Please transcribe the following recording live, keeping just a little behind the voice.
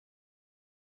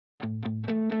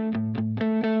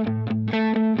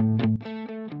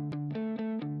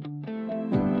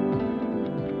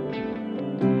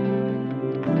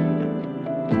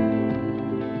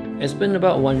It's been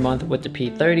about 1 month with the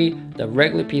P30, the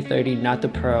regular P30, not the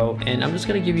Pro, and I'm just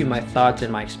going to give you my thoughts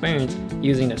and my experience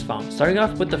using this phone. Starting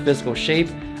off with the physical shape,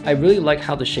 I really like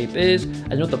how the shape is.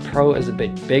 I know the Pro is a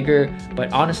bit bigger,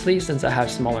 but honestly, since I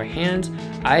have smaller hands,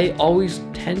 I always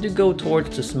tend to go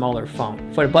towards the smaller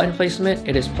phone. For the button placement,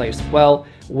 it is placed well.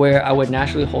 Where I would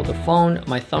naturally hold the phone,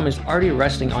 my thumb is already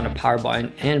resting on the power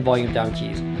button and volume down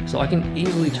keys, so I can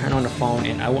easily turn on the phone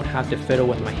and I won't have to fiddle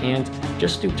with my hands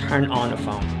just to turn on the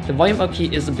phone. The volume up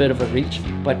key is a bit of a reach,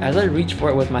 but as I reach for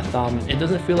it with my thumb, it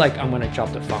doesn't feel like I'm going to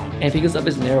drop the phone. And because of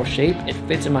its narrow shape, it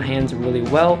fits in my hands really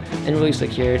well and really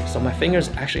secured, so my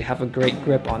fingers actually have a great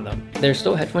grip on them. There's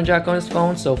still a headphone jack on this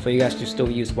phone, so for you guys to still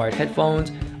use wired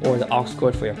headphones or the aux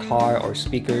cord for your car or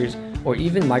speakers, or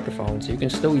even microphones, you can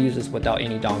still use this without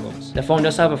any dongles. The phone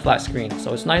does have a flat screen,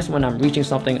 so it's nice when I'm reaching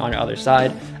something on the other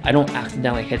side, I don't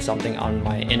accidentally hit something on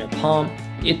my inner palm.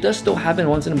 It does still happen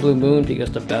once in a blue moon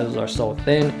because the bezels are so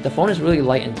thin. The phone is really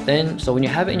light and thin, so when you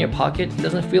have it in your pocket, it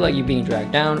doesn't feel like you're being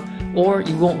dragged down, or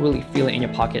you won't really feel it in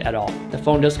your pocket at all. The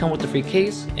phone does come with a free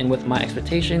case, and with my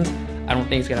expectations, I don't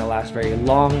think it's gonna last very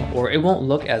long, or it won't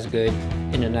look as good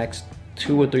in the next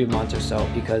 2 or 3 months or so,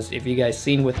 because if you guys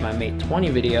seen with my Mate 20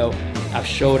 video, I've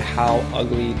showed how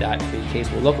ugly that free case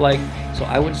will look like. So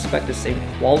I would expect the same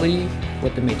quality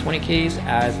with the Mate 20 case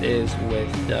as is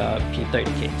with the P30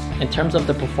 case. In terms of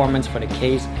the performance for the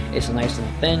case, it's nice and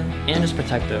thin and it's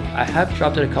protective. I have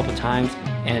dropped it a couple times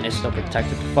and it's still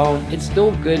protected the phone. It's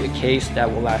still good a case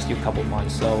that will last you a couple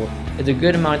months, so it's a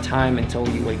good amount of time until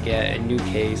you would get a new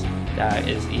case that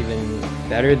is even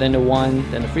better than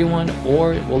the free one,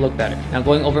 or it will look better. Now,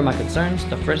 going over my concerns,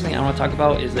 the first thing I want to talk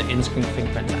about is the in-screen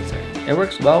fingerprint sensor. It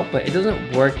works well, but it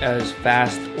doesn't work as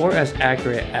fast or as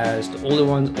accurate as the older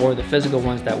ones or the physical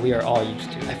ones that we are all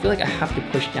used to. I feel like I have to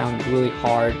push down really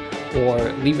hard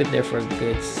or leave it there for a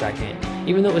good second.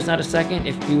 Even though it's not a second,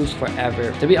 it feels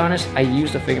forever. To be honest, I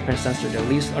use the fingerprint sensor the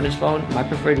least on this phone. My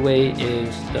preferred way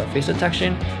is the face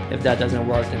detection. If that doesn't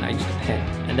work, then I use the pin.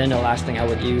 And then the last thing I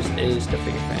would use is the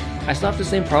fingerprint. I still have the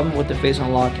same problem with the face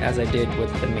unlock as I did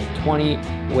with the Mate 20,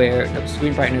 where the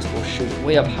screen brightness will shoot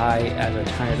way up high as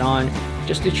I turn it on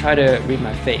just to try to read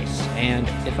my face. And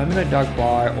if I'm in a dark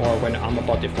bar or when I'm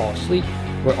about to fall asleep,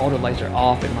 where all the lights are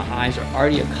off and my eyes are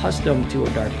already accustomed to a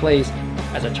dark place,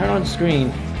 as I turn on the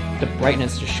screen, the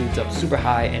brightness just shoots up super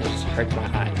high and it just hurts my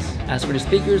eyes. As for the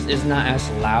speakers, it's not as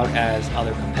loud as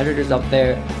other competitors out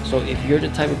there, so if you're the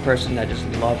type of person that just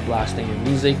love blasting your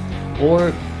music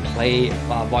or play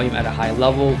volume at a high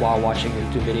level while watching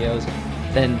YouTube videos,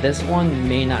 then this one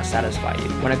may not satisfy you.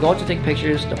 When I go out to take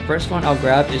pictures, the first one I'll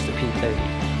grab is the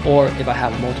P30. Or if I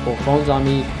have multiple phones on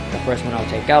me, the first one I'll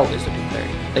take out is the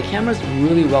P30. The camera is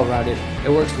really well rounded. It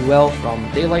works well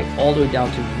from daylight all the way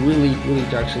down to really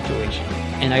dark situations.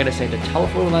 And I gotta say, the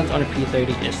telephoto lens on the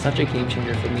P30 is such a game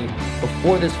changer for me.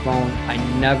 Before this phone, I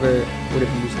never would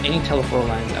have used any telephoto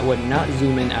lens. I would not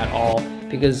zoom in at all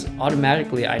because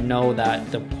automatically I know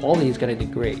that the quality is gonna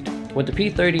degrade. With the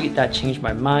P30, that changed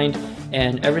my mind,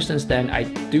 and ever since then, I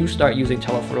do start using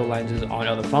telephoto lenses on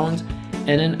other phones,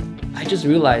 and then I just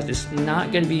realized it's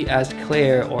not going to be as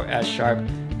clear or as sharp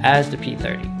as the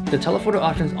P30. The telephoto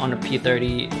options on the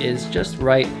P30 is just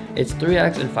right. It's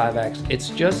 3x and 5x. It's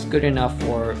just good enough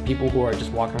for people who are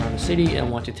just walking around the city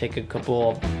and want to take a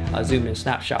couple of zoom in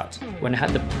snapshots. When I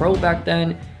had the Pro back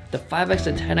then, the 5x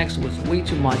to 10x was way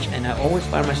too much, and I always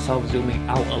find myself zooming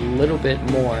out a little bit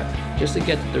more just to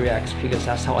get the 3x because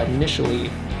that's how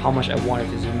much I wanted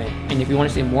to zoom in. And if you want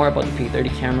to see more about the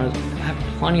P30 cameras, I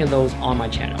have plenty of those on my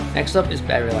channel. Next up is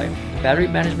battery life. The battery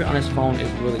management on this phone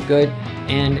is really good,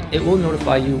 and it will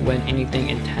notify you when anything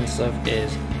intensive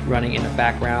is running in the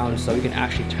background, so you can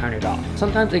actually turn it off.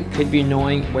 Sometimes it could be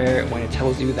annoying when it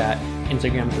tells you that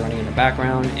Instagram is running in the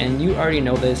background and you already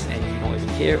know this and you don't even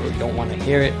care or don't want to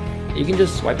hear it. You can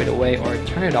just swipe it away or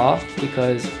turn it off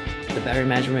because the battery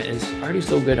management is already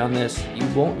so good on this, you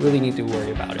won't really need to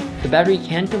worry about it. The battery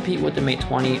can compete with the Mate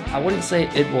 20. I wouldn't say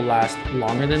it will last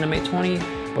longer than the Mate 20,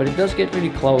 but it does get pretty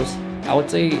close. I would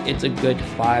say it's a good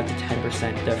 5 to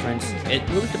 10% difference. It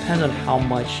really depends on how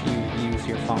much you use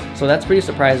your phone. So that's pretty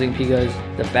surprising because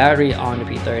the battery on the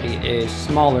P30 is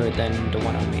smaller than the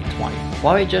one on the Mate 20.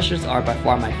 Huawei gestures are by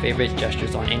far my favorite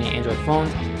gestures on any Android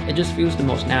phones. It just feels the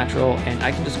most natural, and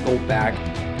I can just go back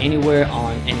anywhere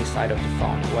on any side of the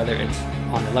phone, whether it's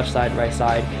on the left side, right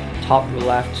side, top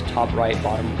left, top right,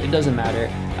 bottom, it doesn't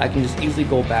matter. I can just easily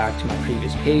go back to my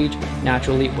previous page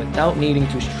naturally without needing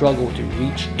to struggle to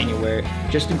reach anywhere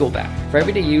just to go back. For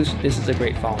everyday use, this is a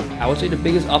great phone. I would say the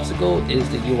biggest obstacle is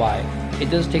the UI. it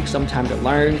does take some time to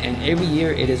learn, and every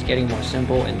year it is getting more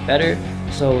simple and better,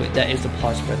 so that is a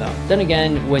plus for them. Then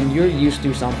again, when you're used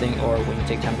to something or when you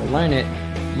take time to learn it,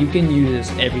 you can use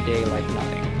this every day like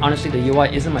nothing. Honestly, the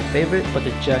UI isn't my favorite, but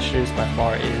the gestures by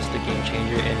far is the game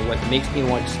changer and what makes me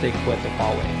want to stick with the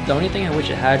Huawei. The only thing I wish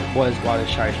it had was wireless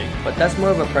charging, but that's more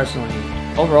of a personal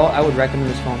need. Overall, I would recommend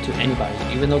this phone to anybody,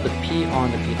 even though the P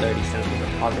on the P30 stands for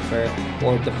photographer,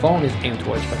 or the phone is aimed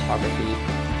towards photography.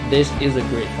 This is a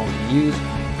great phone to use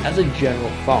as a general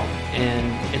phone,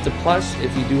 and it's a plus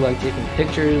if you do like taking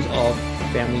pictures of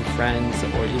family, friends,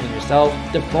 or even yourself.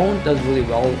 The phone does really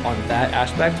well on that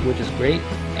aspect, which is great,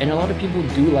 and a lot of people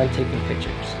do like taking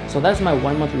pictures. So that's my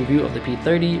 1 month review of the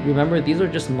P30. Remember, these are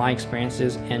just my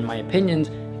experiences and my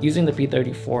opinions using the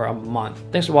P30 for a month.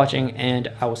 Thanks for watching,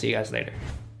 and I will see you guys later.